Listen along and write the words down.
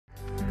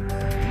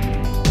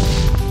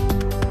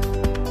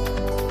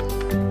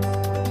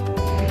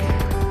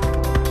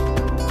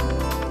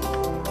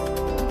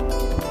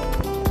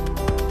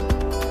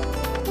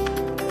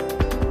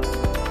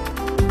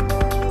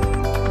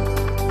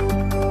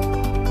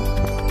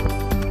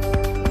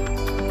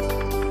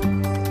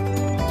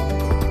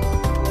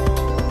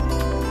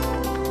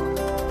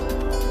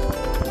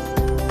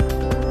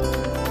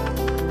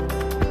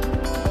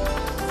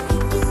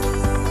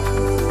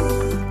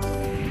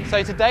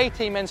So today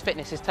Team Men's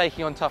Fitness is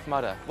taking on Tough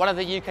Mudder, one of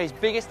the UK's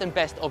biggest and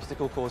best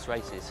obstacle course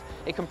races.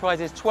 It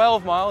comprises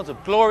 12 miles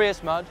of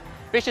glorious mud,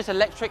 vicious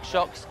electric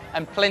shocks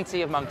and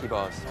plenty of monkey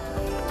bars.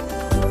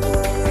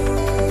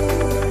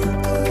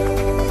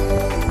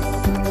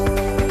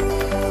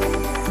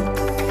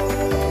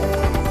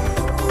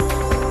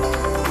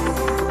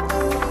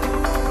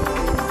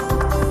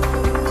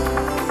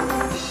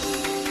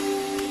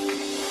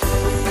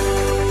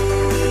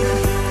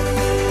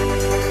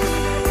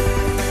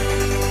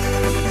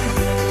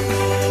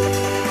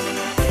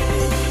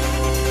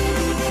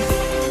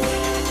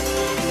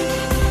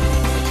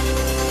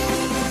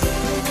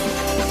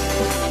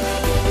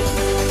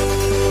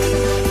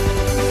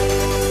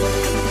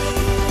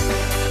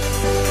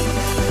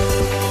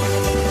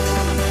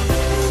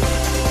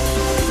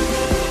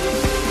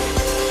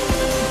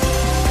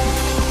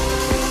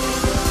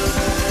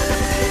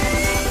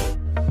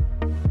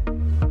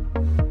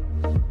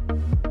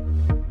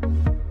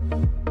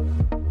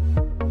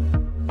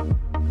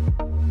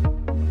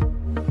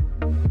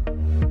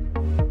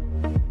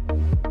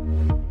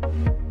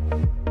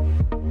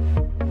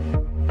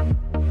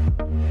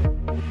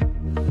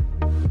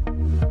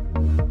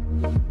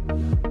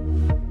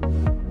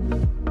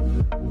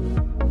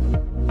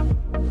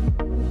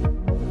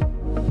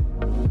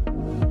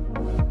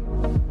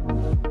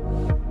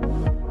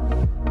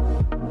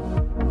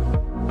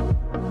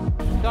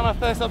 Done our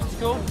first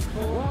obstacle,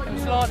 some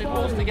slanted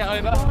walls to get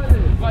over,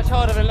 much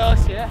harder than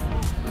last year.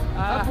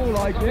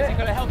 Obviously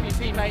got to help your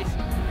teammates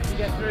to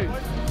get through.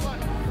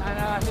 And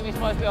I think this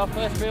might be our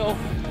first real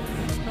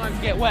time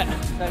to get wet,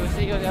 so we'll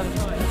see you on the other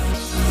side.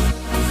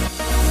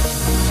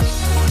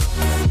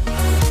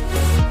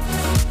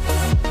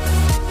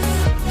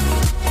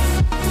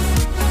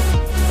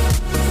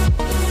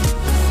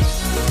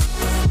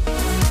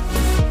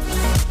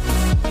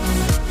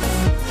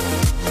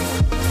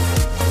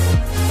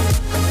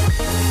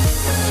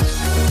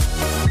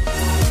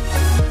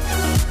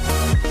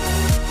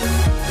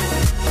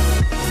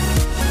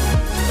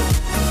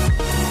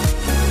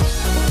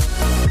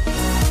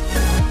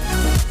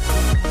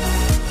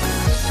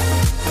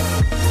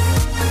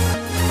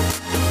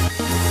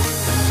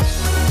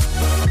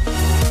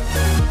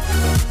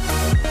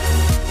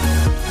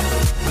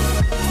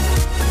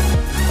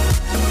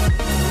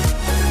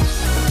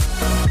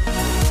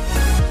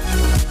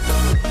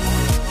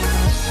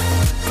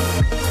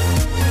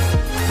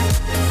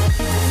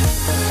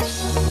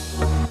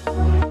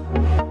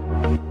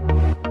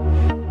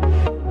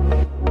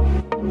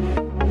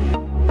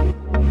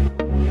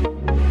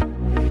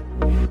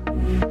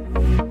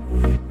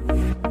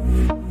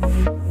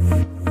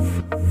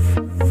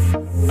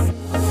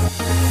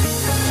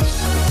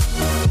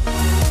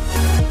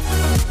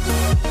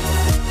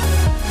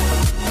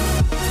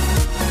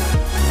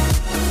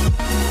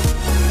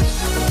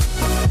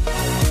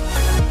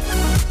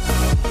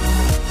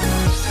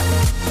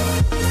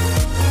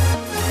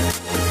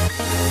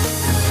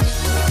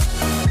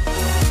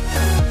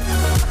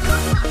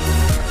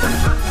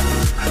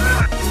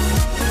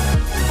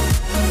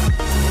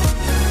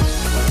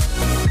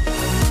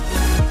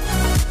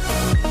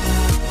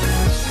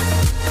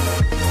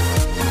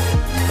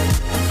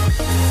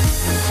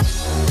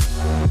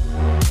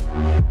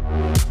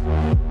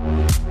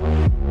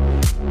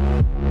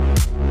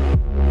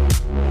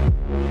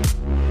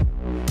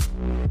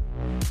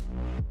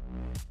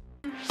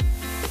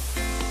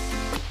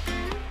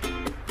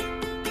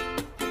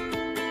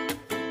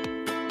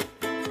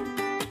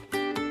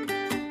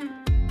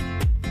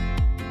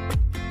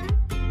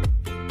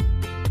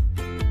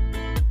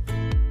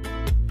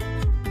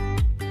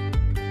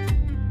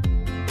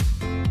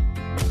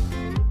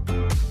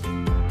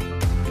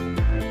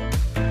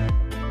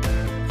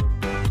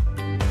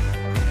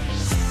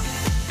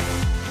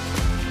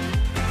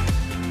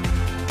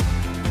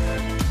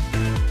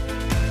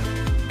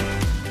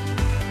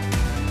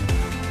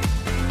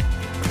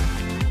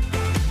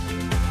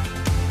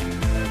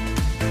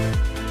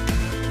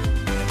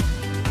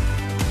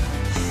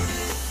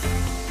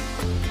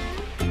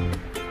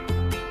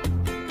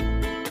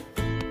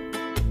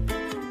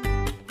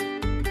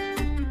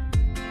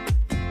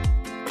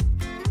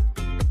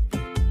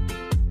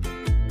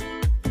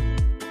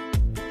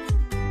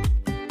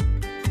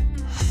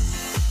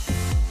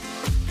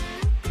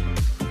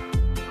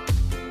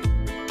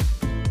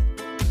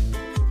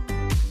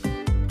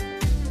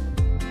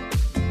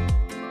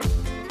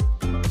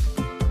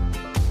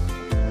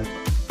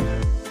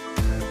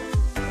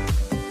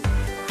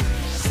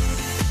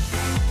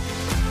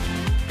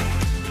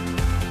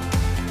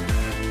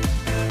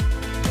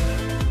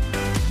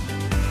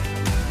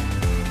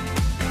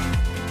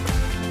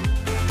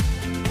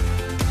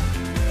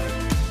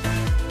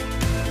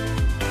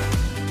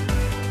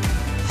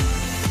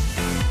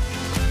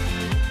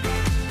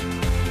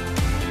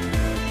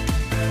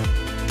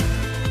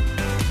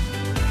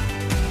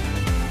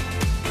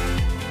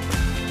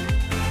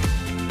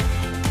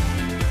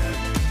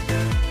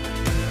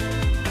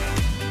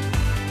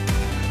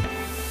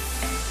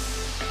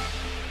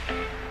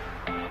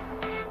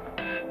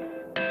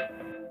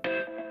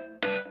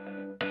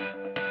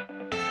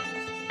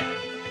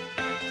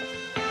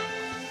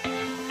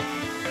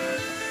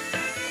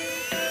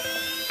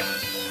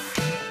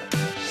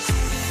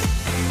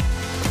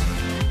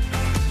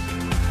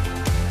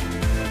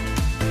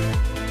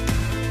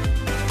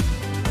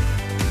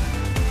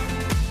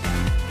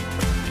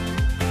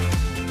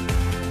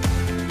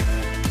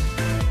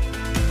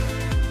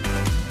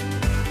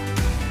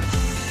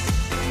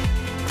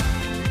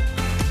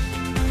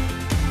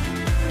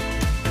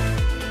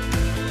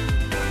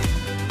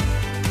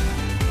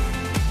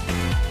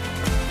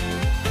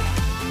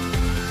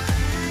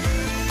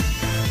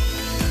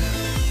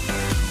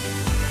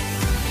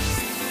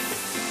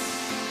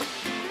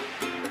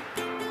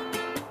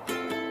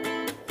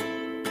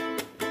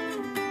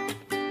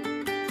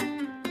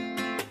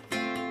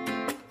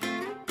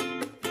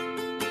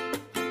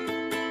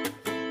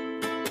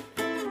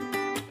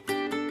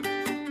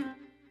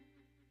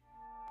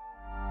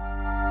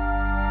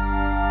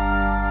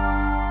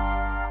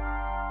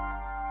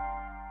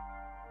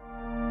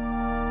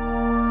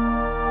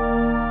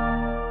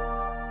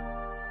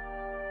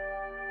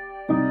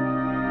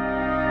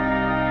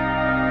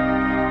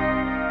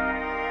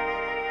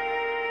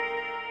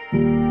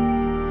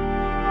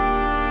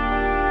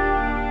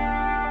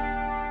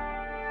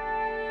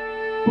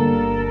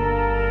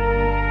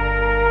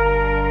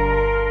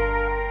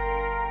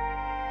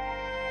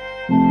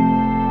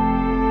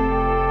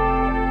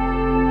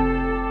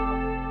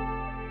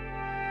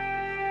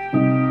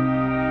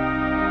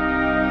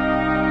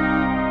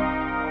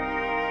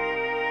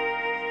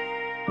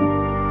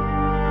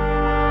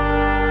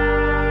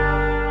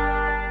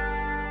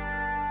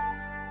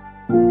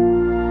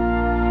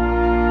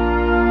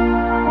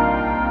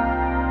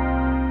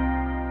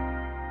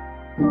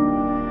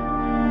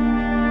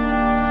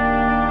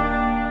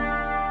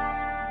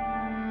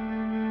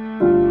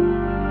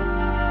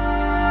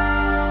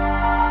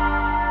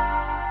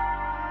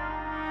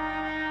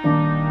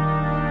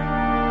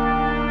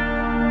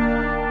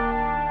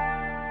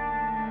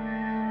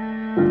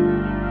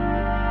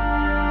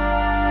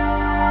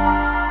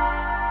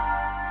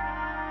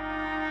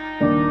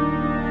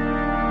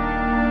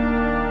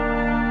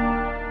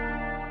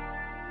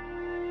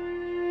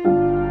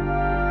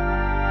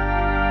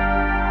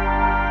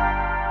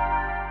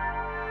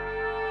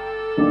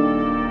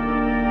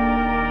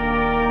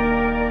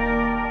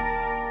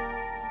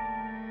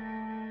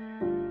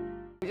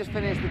 We just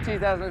finished the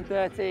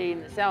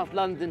 2013 South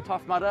London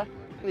Tough Mudder.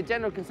 The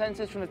general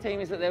consensus from the team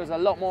is that there was a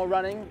lot more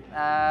running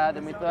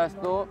than we first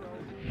thought.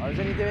 I was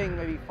only doing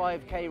maybe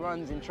 5k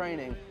runs in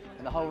training,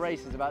 and the whole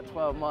race is about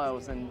 12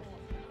 miles, and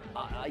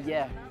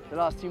yeah, the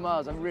last 2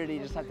 miles I really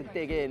just had to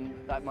dig in,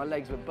 like my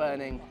legs were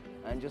burning,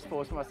 and just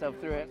forced myself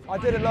through it. I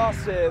did it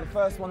last year, the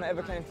first one that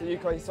ever came to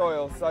UK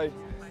soil, so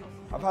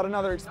I've had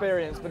another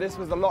experience, but this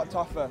was a lot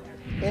tougher.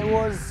 It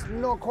was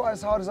not quite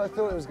as hard as I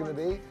thought it was going to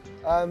be.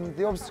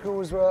 The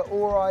obstacles were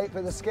all right,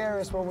 but the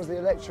scariest one was the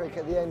electric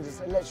at the end, it's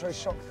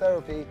electroshock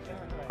therapy.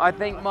 I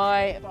think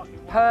my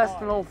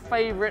personal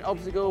favourite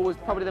obstacle was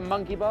probably the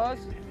monkey bars,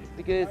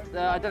 because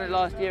I done it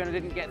last year and I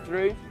didn't get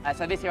through.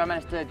 So this year I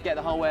managed to get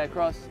the whole way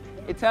across.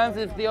 In terms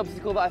of the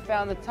obstacle that I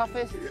found the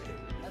toughest,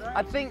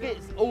 I think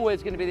it's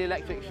always going to be the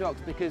electric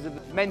shocks, because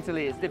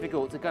mentally it's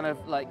difficult to kind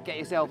of like get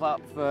yourself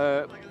up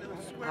for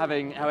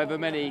having however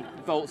many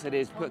volts it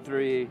is put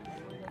through you.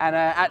 And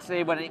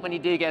actually when you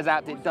do get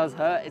zapped, it does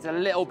hurt. It's a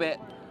little bit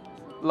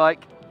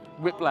like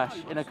whiplash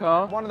in a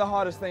car. One of the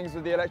hardest things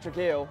with the electric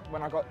eel,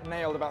 when I got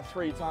nailed about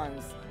 3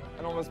 times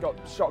and almost got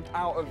shocked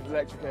out of the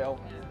electric eel,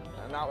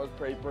 and that was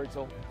pretty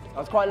brutal. I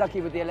was quite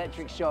lucky with the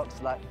electric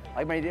shocks, like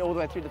I made it all the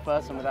way through the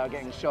first one without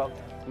getting shocked,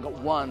 and got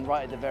one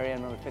right at the very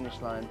end on the finish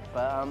line.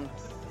 But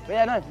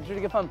yeah, no, it was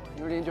really good fun.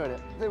 I really enjoyed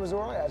it. It was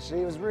all right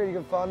actually, it was really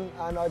good fun,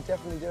 and I'd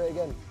definitely do it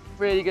again.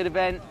 Really good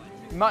event,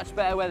 much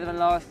better weather than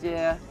last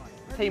year.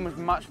 The team was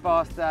much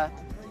faster,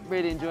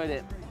 really enjoyed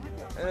it.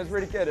 And it was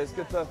really good. It's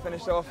good to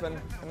finish off and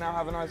now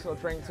have a nice little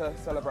drink to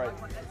celebrate.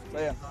 So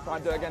yeah, try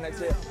and do it again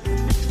next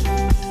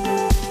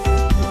year.